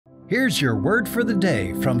Here's your word for the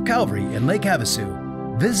day from Calvary in Lake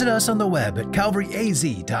Havasu. Visit us on the web at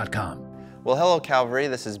calvaryaz.com. Well, hello, Calvary.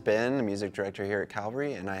 This is Ben, the music director here at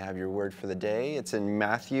Calvary, and I have your word for the day. It's in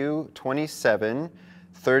Matthew 27,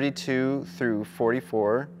 32 through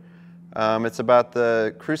 44. It's about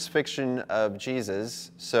the crucifixion of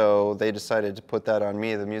Jesus, so they decided to put that on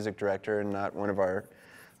me, the music director, and not one of our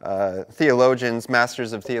theologians,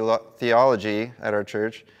 masters of theology at our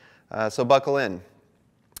church. So buckle in.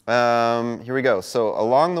 Here we go. So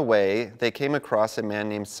along the way, they came across a man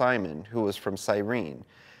named Simon, who was from Cyrene,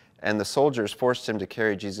 and the soldiers forced him to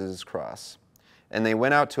carry Jesus' cross. And they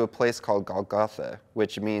went out to a place called Golgotha,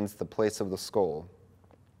 which means the place of the skull.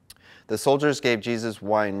 The soldiers gave Jesus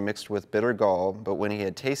wine mixed with bitter gall, but when he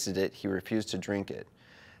had tasted it, he refused to drink it.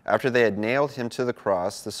 After they had nailed him to the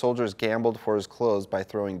cross, the soldiers gambled for his clothes by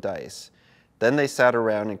throwing dice. Then they sat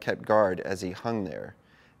around and kept guard as he hung there.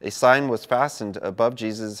 A sign was fastened above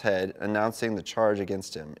Jesus' head, announcing the charge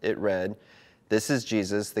against him. It read, "This is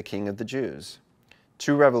Jesus, the King of the Jews."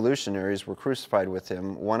 2 revolutionaries were crucified with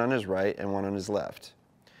him, one on his right and one on his left.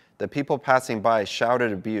 The people passing by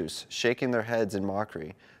shouted abuse, shaking their heads in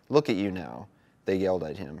mockery. "Look at you now," they yelled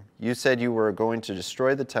at him. "You said you were going to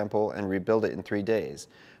destroy the temple and rebuild it in 3 days.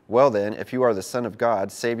 Well then, if you are the Son of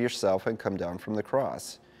God, save yourself and come down from the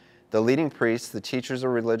cross." The leading priests, the teachers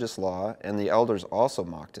of religious law, and the elders also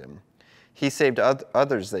mocked him. "He saved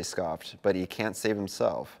others," they scoffed, "but he can't save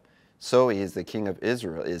himself. So he is the King of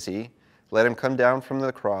Israel, is he? Let him come down from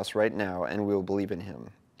the cross right now, and we will believe in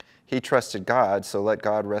him. He trusted God, so let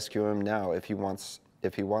God rescue him now if he wants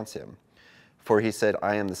him. For he said,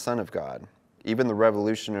 'I am the Son of God.'" Even the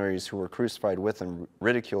revolutionaries who were crucified with him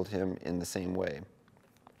ridiculed him in the same way.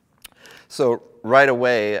 So right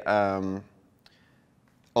away,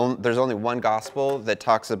 there's only one gospel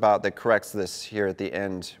that corrects this here at the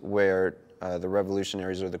end, where the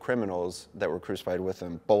revolutionaries or the criminals that were crucified with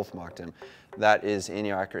him both mocked him. That is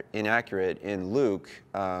inaccurate. In Luke,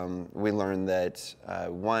 we learn that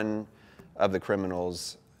one of the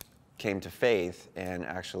criminals came to faith and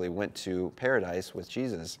actually went to paradise with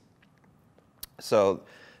Jesus. So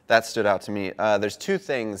that stood out to me. There's 2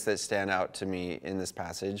 things that stand out to me in this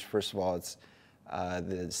passage. First of all, it's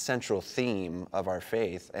the central theme of our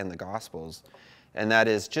faith and the Gospels, and that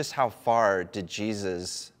is just how far did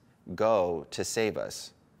Jesus go to save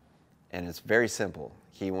us? And it's very simple.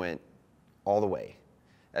 He went all the way.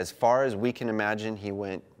 As far as we can imagine, he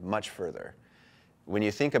went much further. When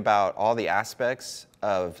you think about all the aspects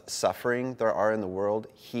of suffering there are in the world,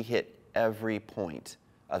 he hit every point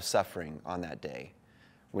of suffering on that day.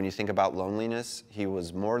 When you think about loneliness, he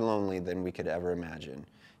was more lonely than we could ever imagine.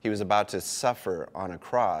 He was about to suffer on a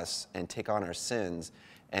cross and take on our sins,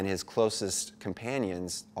 and his closest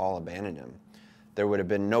companions all abandoned him. There would have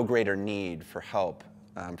been no greater need for help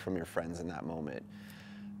from your friends in that moment.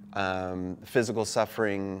 Physical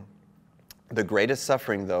suffering, the greatest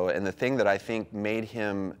suffering though, and the thing that I think made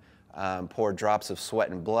him pour drops of sweat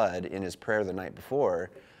and blood in his prayer the night before,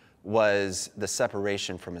 was the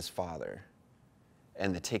separation from his Father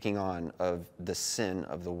and the taking on of the sin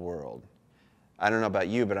of the world. I don't know about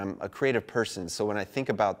you, but I'm a creative person, so when I think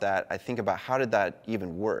about that, I think about how did that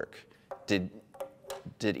even work? Did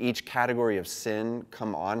each category of sin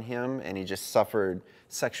come on him and he just suffered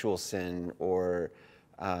sexual sin or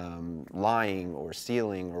lying or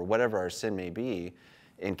stealing or whatever our sin may be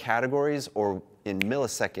in categories, or in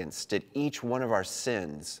milliseconds did each one of our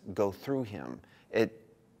sins go through him?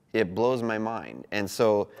 It blows my mind. And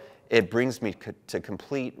so it brings me to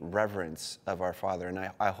complete reverence of our Father, and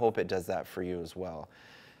I hope it does that for you as well.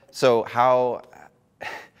 So how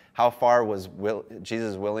far was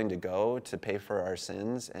Jesus willing to go to pay for our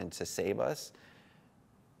sins and to save us?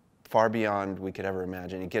 Far beyond we could ever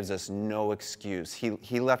imagine. It gives us no excuse.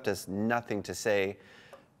 He left us nothing to say,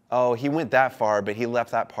 "Oh, he went that far, but he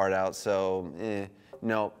left that part out, so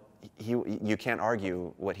no." You can't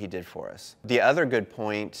argue what he did for us. The other good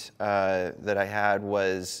point that I had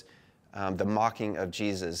was the mocking of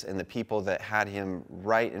Jesus and the people that had him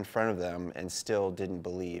right in front of them and still didn't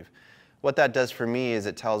believe. What that does for me is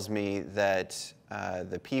it tells me that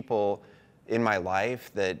the people in my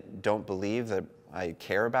life that don't believe, that I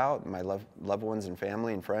care about, my loved ones and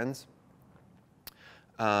family and friends,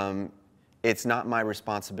 it's not my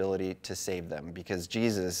responsibility to save them, because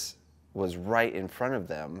Jesus was right in front of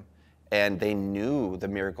them and they knew the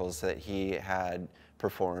miracles that he had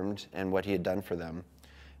performed and what he had done for them,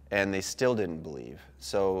 and they still didn't believe.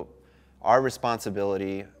 So our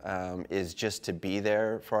responsibility is just to be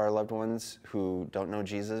there for our loved ones who don't know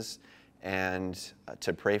Jesus, and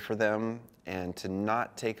to pray for them and to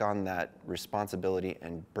not take on that responsibility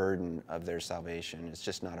and burden of their salvation. It's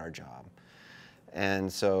just not our job.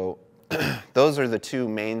 And so those are the two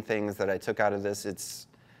main things that I took out of this. It's,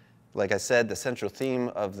 like I said, the central theme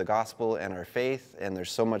of the gospel and our faith, and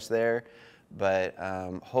there's so much there. But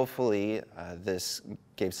hopefully this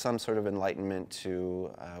gave some sort of enlightenment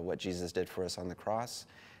to what Jesus did for us on the cross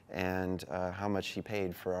and how much he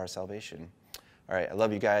paid for our salvation. All right, I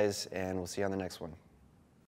love you guys, and we'll see you on the next one.